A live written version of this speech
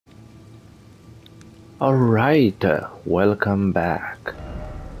Alright, welcome back.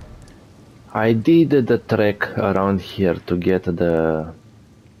 I did the trek around here to get the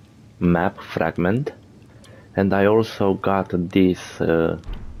map fragment, and I also got this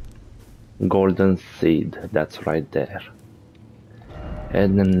golden seed that's right there.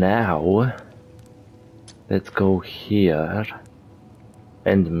 And now, let's go here,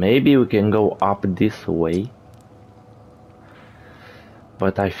 and maybe we can go up this way,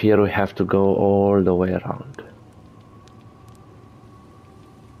 but I fear we have to go all the way around.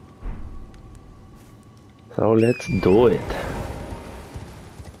 So let's do it.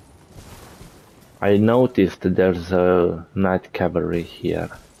 I noticed there's a night cavalry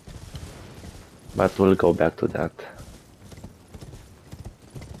here, but we'll go back to that.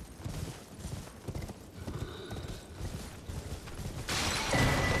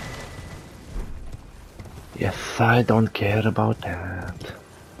 Yes, I don't care about that.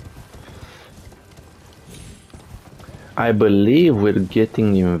 I believe we're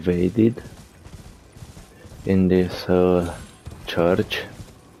getting invaded in this church.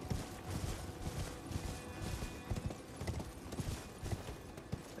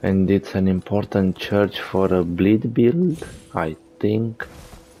 And it's an important church for a bleed build, I think.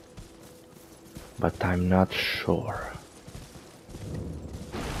 But I'm not sure.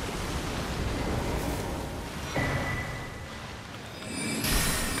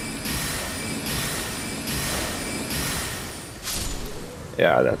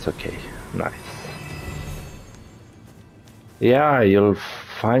 Yeah, that's okay. Nice. Yeah, you'll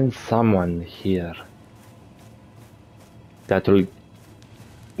find someone here that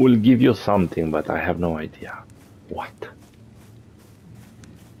will give you something, but I have no idea what.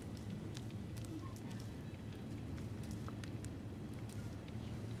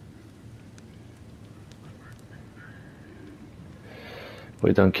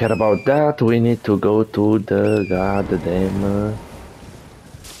 We don't care about that. We need to go to the goddamn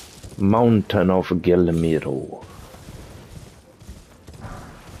mountain of Gelmiro.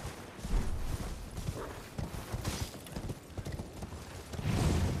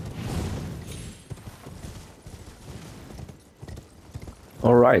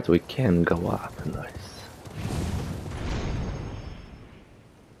 Alright, we can go up. Nice.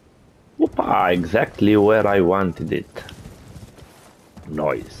 Whoopa, exactly where I wanted it.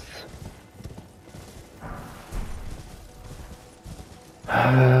 NOICE.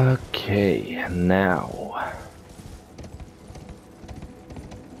 Okay, now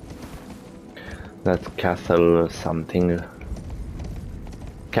that's castle something.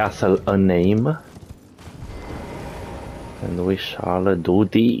 Castle a name. And we shall do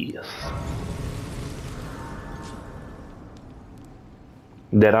this.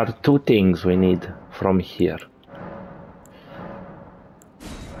 There are two things we need from here.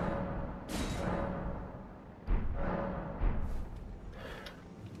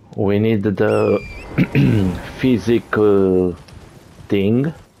 We need the physical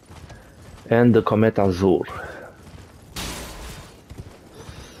thing and the Comet Azure.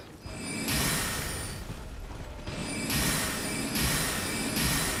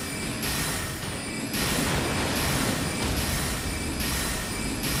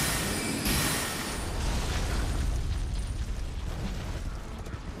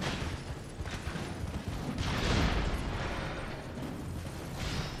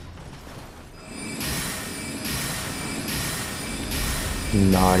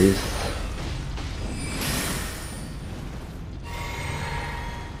 Nice.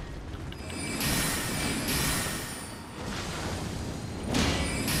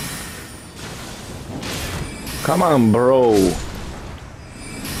 Come on, bro.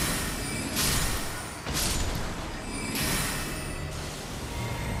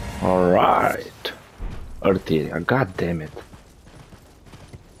 All right. Arteria, god damn it.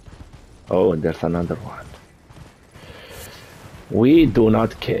 Oh, there's another one. We do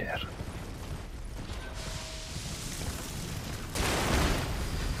not care.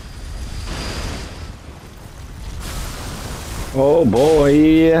 Oh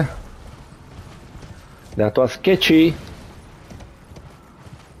boy. That was sketchy.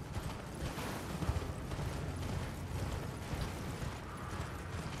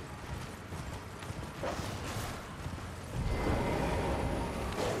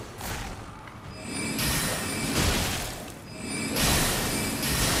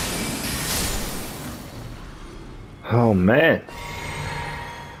 Oh man.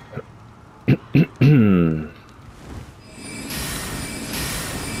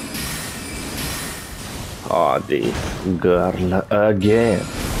 Oh, this girl again.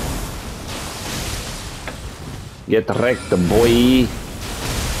 Get wrecked, boy.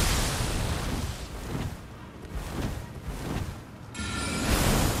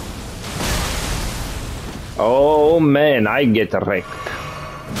 Oh man, I get wrecked.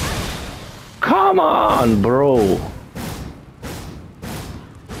 Come on, bro.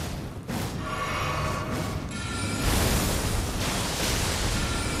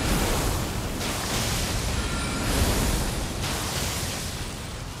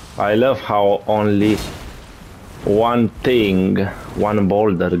 I love how only one thing, one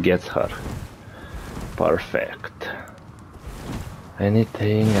boulder gets her. Perfect.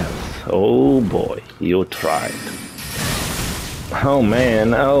 Anything else? Oh boy, you tried. Oh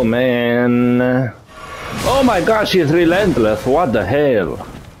man, oh man. Oh my gosh, she's relentless, what the hell?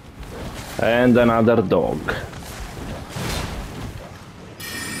 And another dog.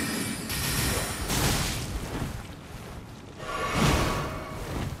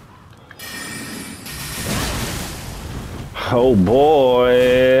 Oh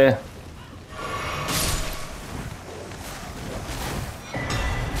boy.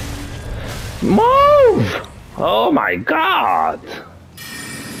 Move! Oh my god!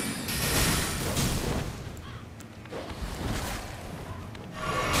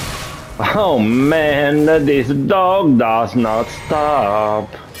 Oh man, this dog does not stop.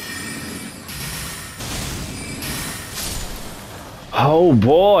 Oh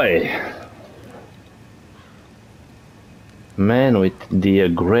boy! Man with the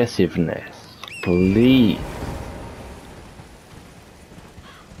aggressiveness, please.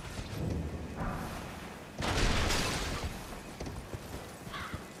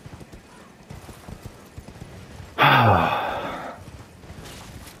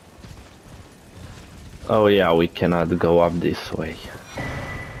 Oh yeah, we cannot go up this way.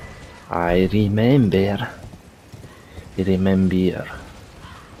 I remember.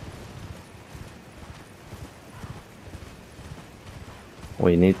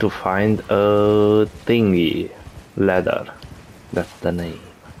 We need to find a thingy. Ladder. That's the name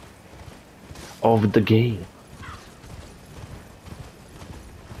of the game.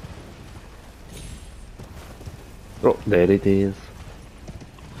 Oh, there it is.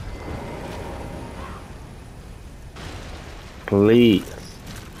 Please.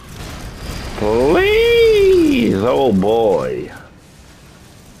 Please! Oh boy.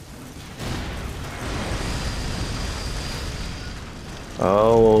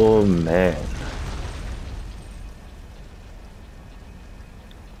 Oh man.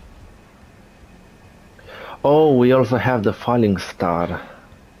 Oh, we also have the falling star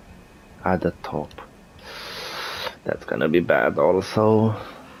at the top. That's gonna be bad also.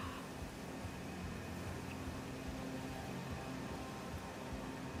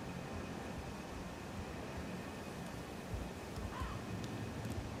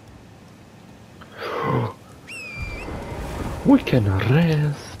 We can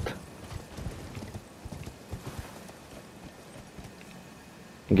rest.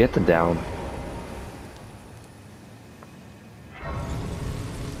 Get down.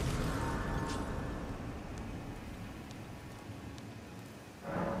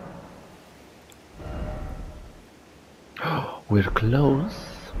 We're close.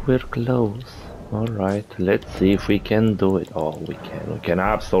 We're close. Alright, let's see if we can do it. Oh, we can. We can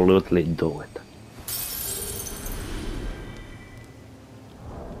absolutely do it.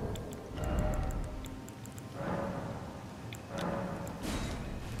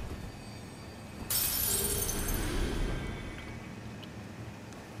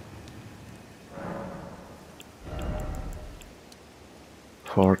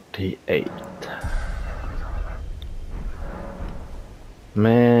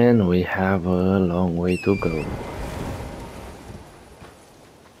 Man, we have a long way to go.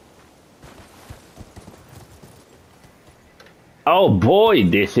 Oh boy,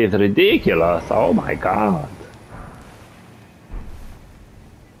 this is ridiculous. Oh my god.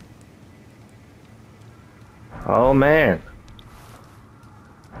 Oh man.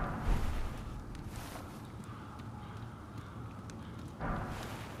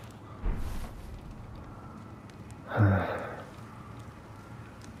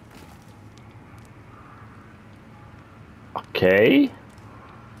 Okay.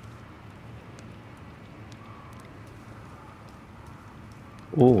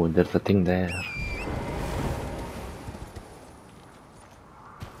 Oh, there's a thing there.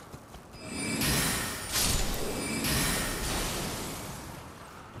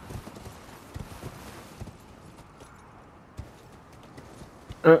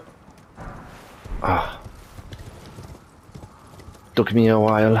 Took me a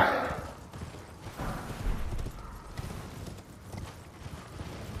while.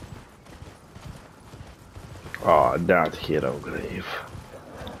 Oh, that hero grave.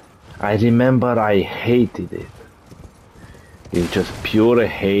 I remember I hated it. It's just pure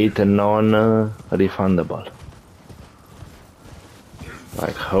hate and non-refundable.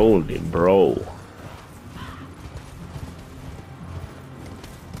 Like, holy bro.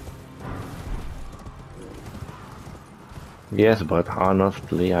 Yes, but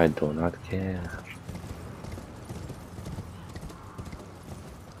honestly, I do not care.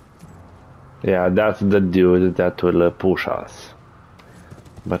 Yeah, that's the dude that will push us.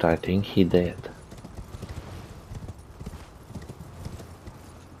 But I think he did.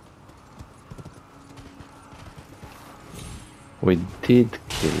 We did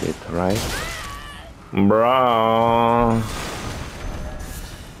kill it, right? Bro.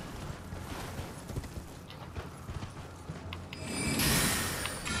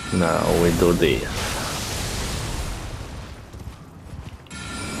 Now we do this.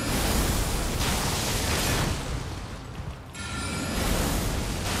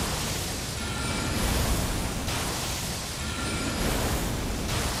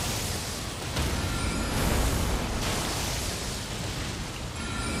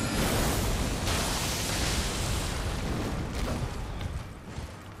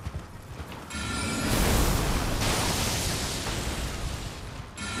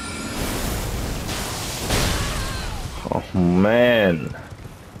 Oh man.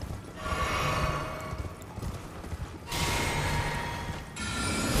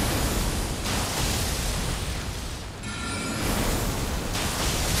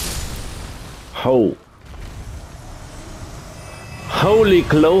 Oh. Holy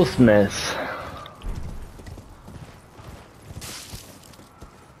closeness.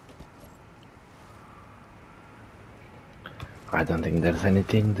 I don't think there's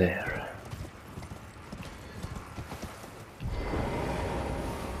anything there.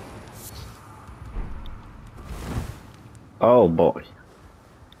 Oh boy.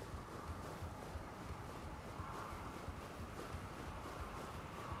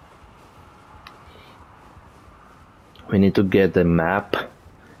 We need to get the map,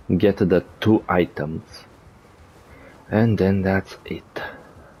 get the 2 items, and then that's it.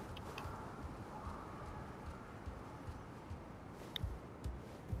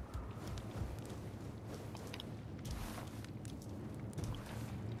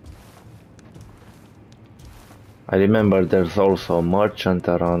 I remember there's also a merchant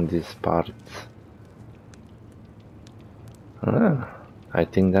around these parts. I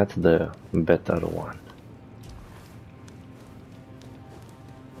think that's the better one.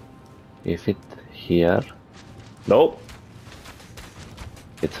 Is it here? Nope.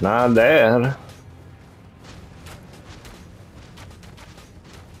 It's not there.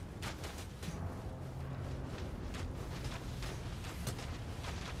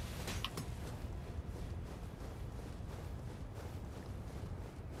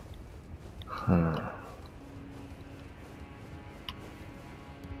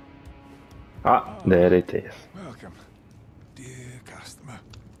 Ah, there it is. Welcome, dear customer.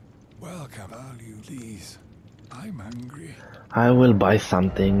 Welcome, value, please. I'm hungry. I will buy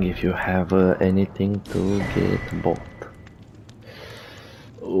something if you have anything to get bought.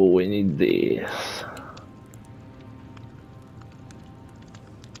 Oh, we need this.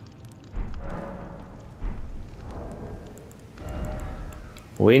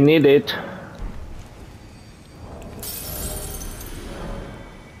 We need it.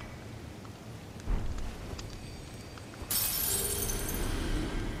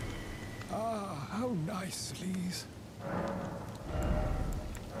 Ah, how nice, please.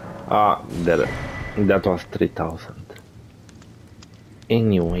 Ah, that was 3,000.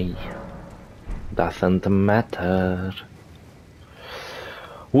 Anyway, doesn't matter.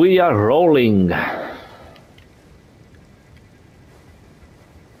 We are rolling.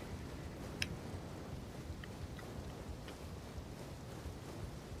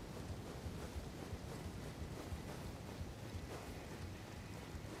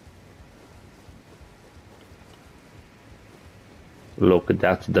 Look,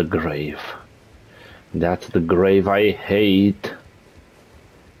 that's the grave. That's the grave I hate.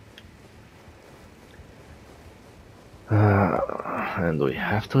 And we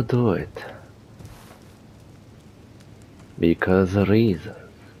have to do it. Because reasons.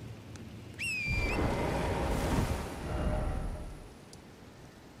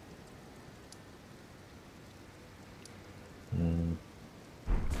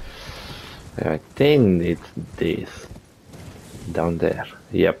 I think it's this. Down there.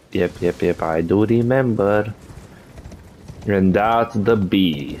 Yep. I do remember. And that's the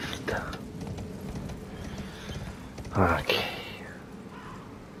beast. Okay.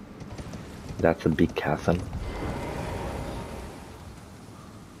 That's a big chasm.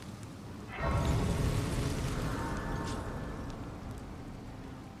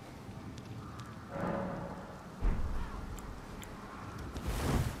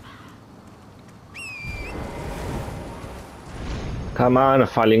 Come on,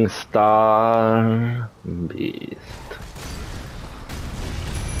 falling star. Beast.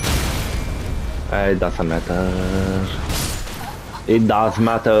 It doesn't matter. It does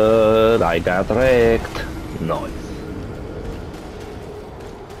matter. I got wrecked. Nice.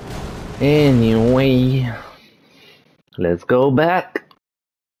 Anyway, let's go back.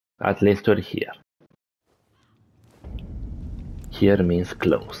 At least we're here. Here means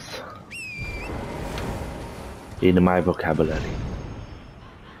close. In my vocabulary.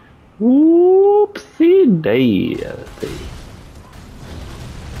 Whoopsie daisy.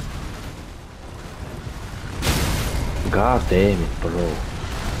 God damn it, bro.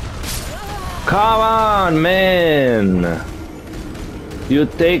 Come on, man! You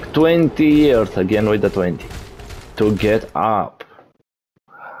take 20 years, again with the 20, to get up.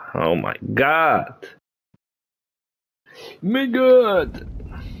 Oh my god! My god!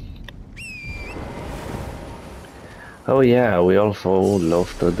 Oh yeah, we also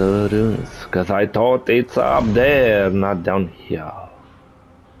lost the runes, cause I thought it's up there, not down here.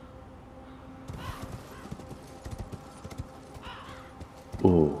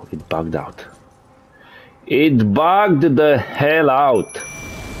 Ooh, it bugged out. It bugged the hell out.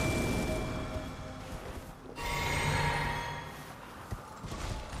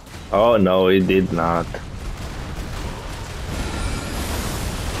 Oh no, it did not.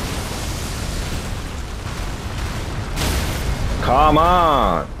 Come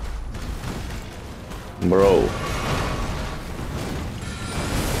on! Bro.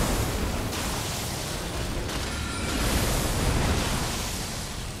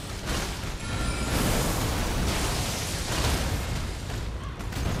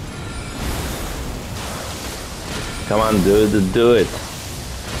 Come on, dude, do it.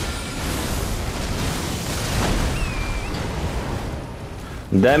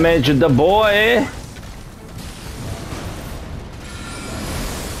 Damage the boy.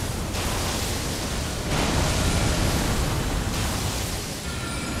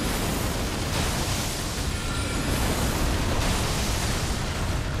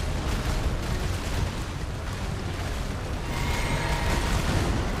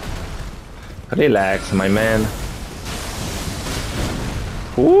 Relax, my man.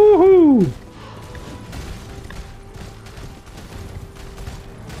 Woohoo!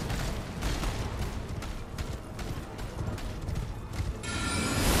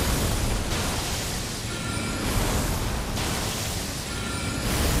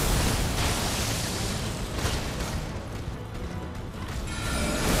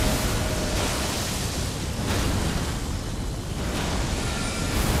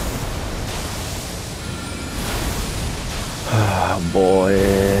 Ah, boy.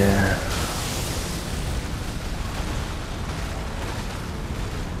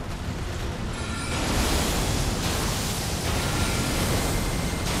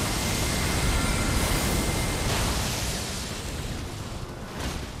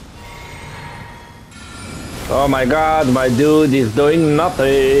 Oh my god, my dude is doing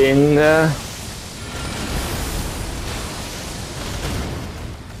nothing.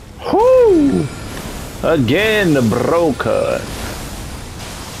 Whoo! Again broken.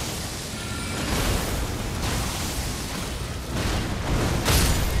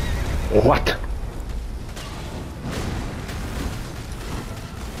 What?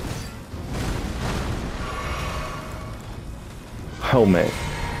 Oh man.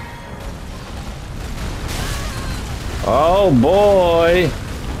 Oh boy!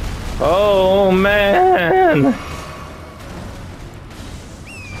 Oh man!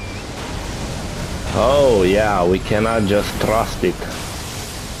 Oh yeah, we cannot just trust it.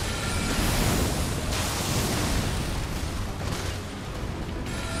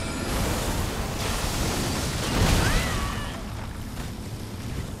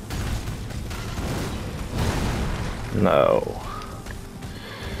 No.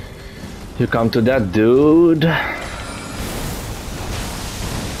 You come to that, dude.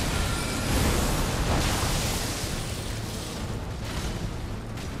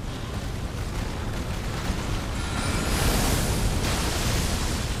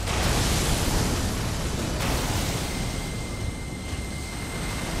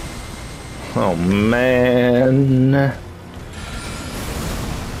 Oh man.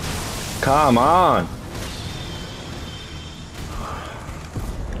 Come on.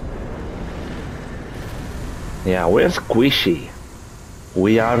 Yeah, we're squishy.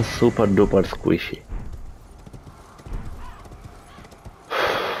 We are super duper squishy.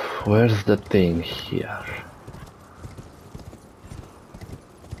 Where's the thing here?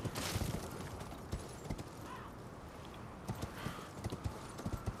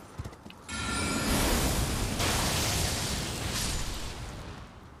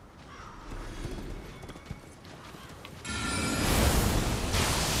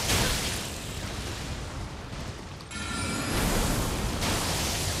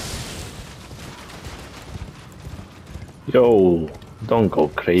 Yo, don't go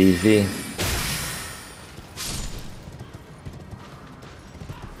crazy.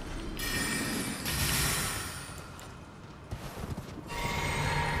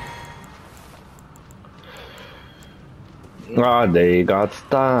 Ah, they got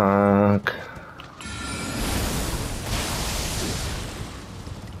stuck.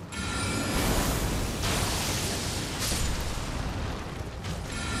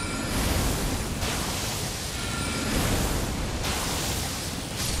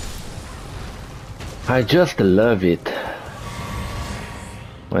 I just love it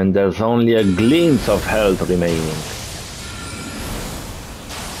when there's only a glimpse of health remaining.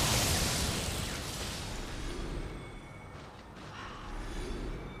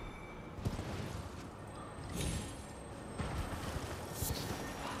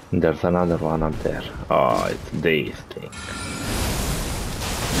 There's another one up there. Oh, it's this thing.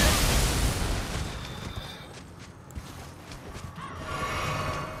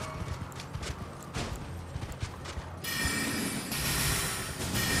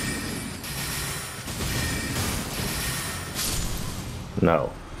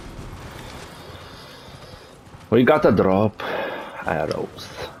 No. We got a drop. Arrows.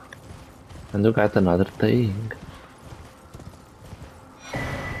 And we got another thing.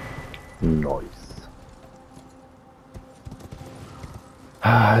 Noise.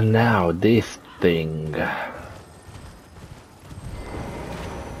 Ah, now this thing.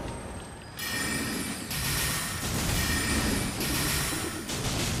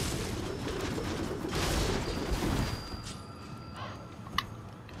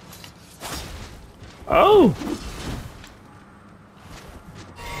 Oh!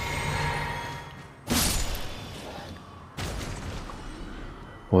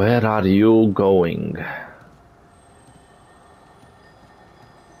 Where are you going?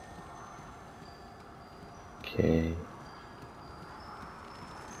 Okay.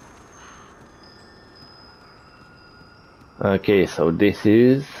 Okay, so this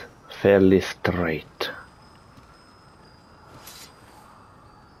is fairly straight.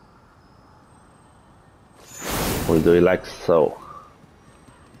 We'll do it like so.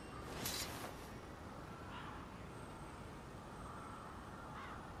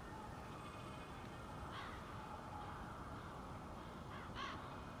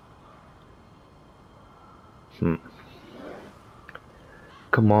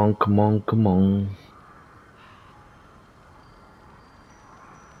 Come on, come on, come on.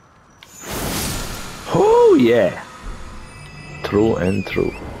 Oh yeah! True and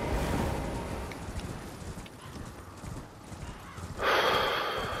true.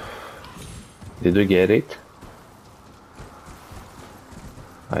 Did we get it?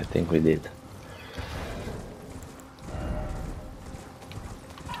 I think we did.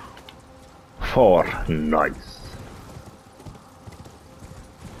 Four. Nice.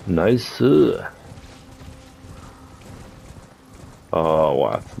 Nice. Oh,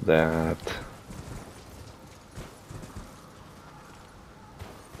 what's that?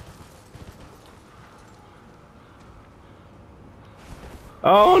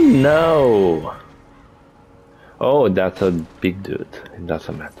 Oh no! Oh, that's a big dude. It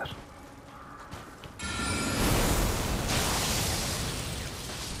doesn't matter.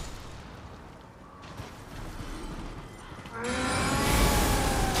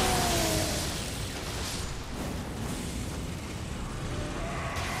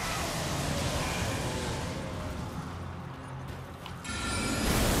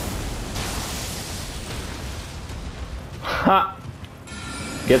 Ha!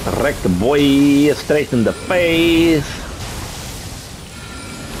 Get wrecked, boy! Straight in the face!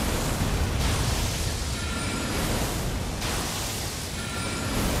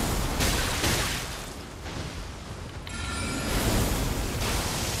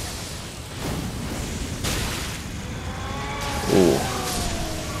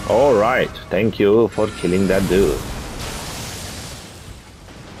 Ooh. Alright, thank you for killing that dude.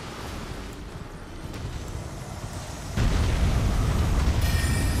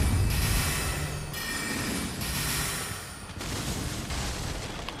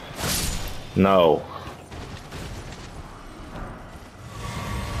 No.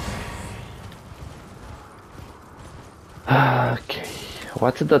 Okay,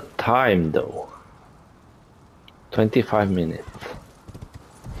 what's the time though? 25 minutes.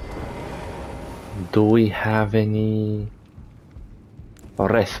 Do we have any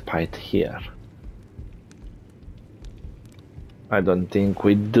respite here? I don't think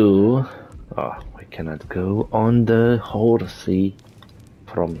we do. Oh, we cannot go on the horsey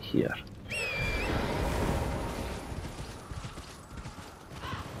from here.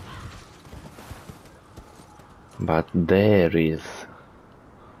 But there is...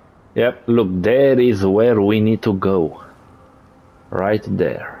 Yep, look, there is where we need to go. Right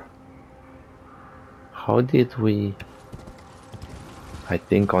there. How did we... I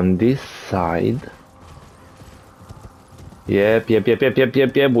think on this side... Yep,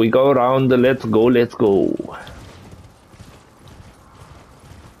 we go around, let's go.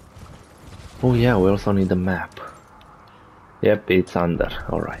 Oh yeah, we also need a map. Yep, it's under,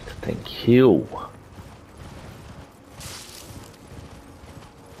 alright, thank you.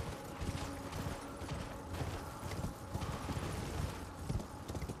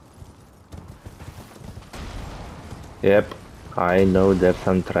 Yep, I know there's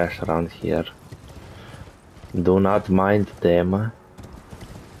some trash around here. Do not mind them.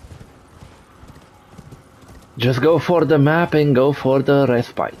 Just go for the map and go for the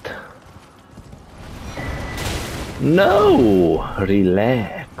respite. No!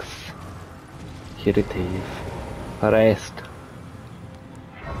 Relax. Here it is. Rest.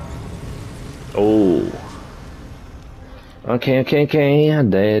 Oh. Okay,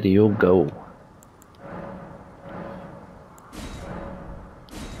 there you go.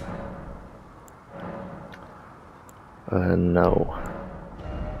 No.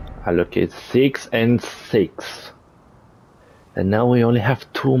 Allocate 6 and 6. And now we only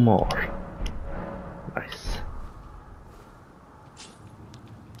have 2 more. Nice.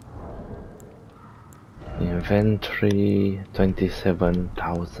 Inventory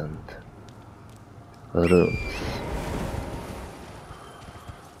 27,000 runes.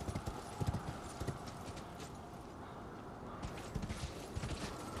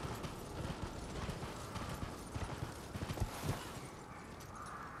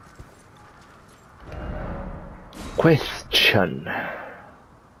 Question.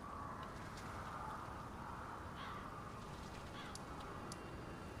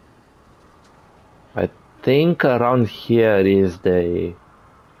 I think around here is the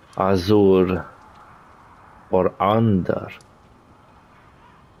Azure or under.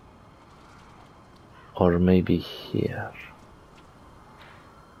 Or maybe here.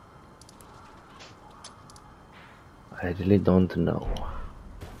 I really don't know.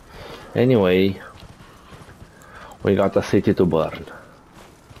 Anyway, we got a city to burn.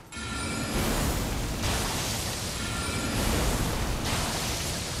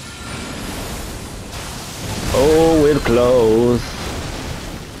 Oh, we're close.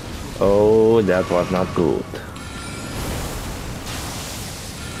 Oh, that was not good.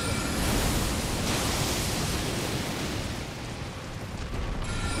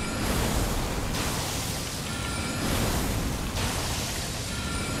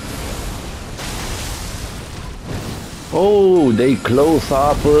 Oh, they close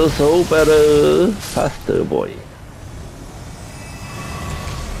up so better. Faster, boy.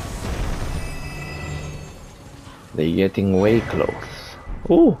 They're getting way close.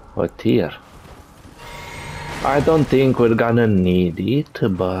 Oh, a tear. I don't think we're gonna need it,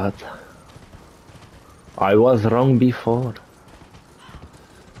 but I was wrong before.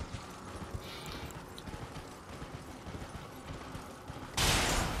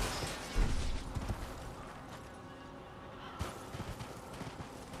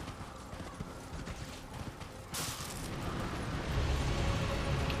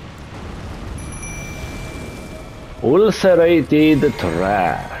 Ulcerated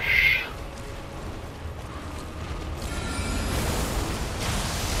trash.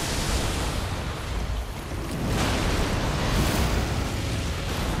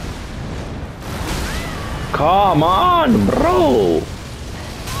 Come on, bro!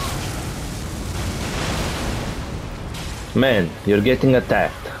 Man, you're getting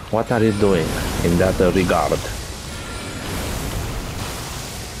attacked. What are you doing in that regard?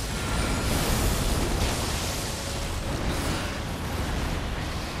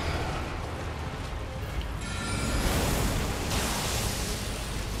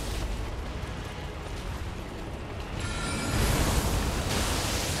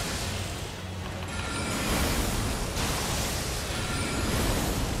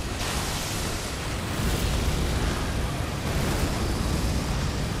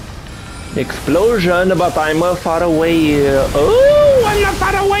 Explosion, but I'm far away. Oh, I'm not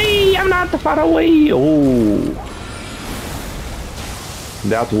far away. I'm not far away. Oh,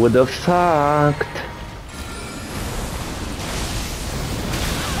 that would have sucked.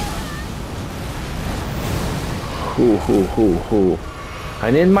 Hoo.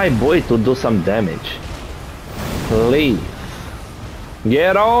 I need my boy to do some damage. Please.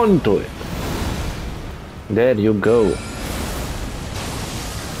 Get on to it. There you go.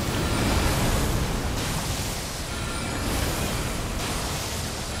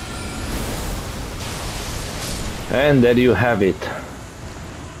 And there you have it.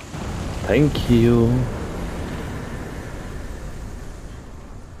 Thank you.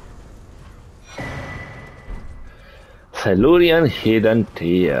 Cerulean hidden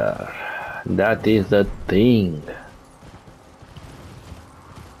tier. That is the thing.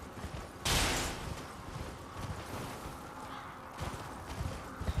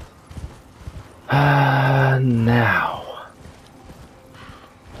 Now,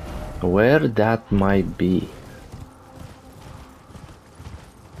 where that might be.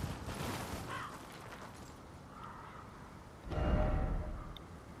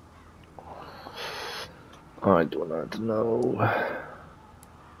 I do not know.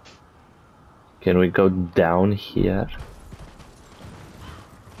 Can we go down here?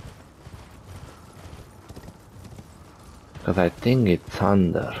 Because I think it's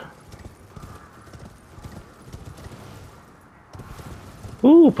under.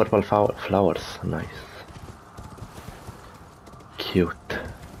 Ooh, purple flowers, nice. Cute.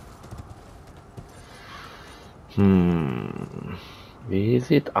 Is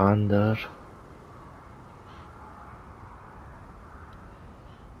it under?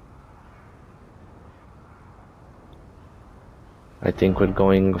 I think we're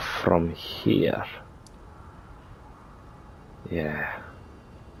going from here. Yeah.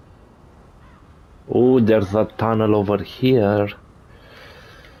 Oh, there's a tunnel over here.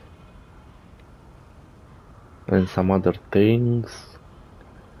 And some other things.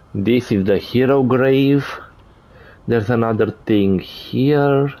 This is the hero grave. There's another thing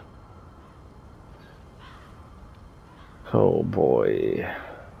here. Oh boy.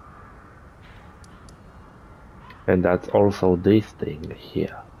 And that's also this thing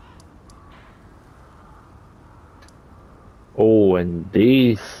here. Oh, and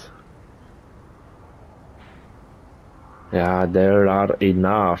this. Yeah, there are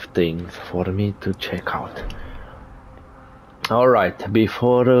enough things for me to check out. Alright,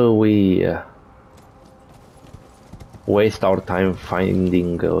 before we waste our time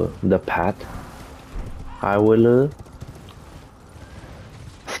finding the path, I will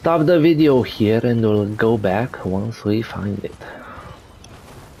stop the video here and we'll go back once we find it.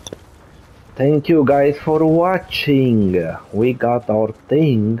 Thank you guys for watching. We got our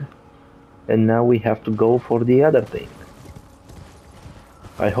thing and now we have to go for the other thing.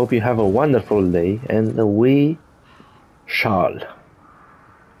 I hope you have a wonderful day and we shall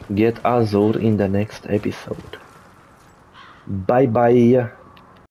get Azure in the next episode. Bye bye.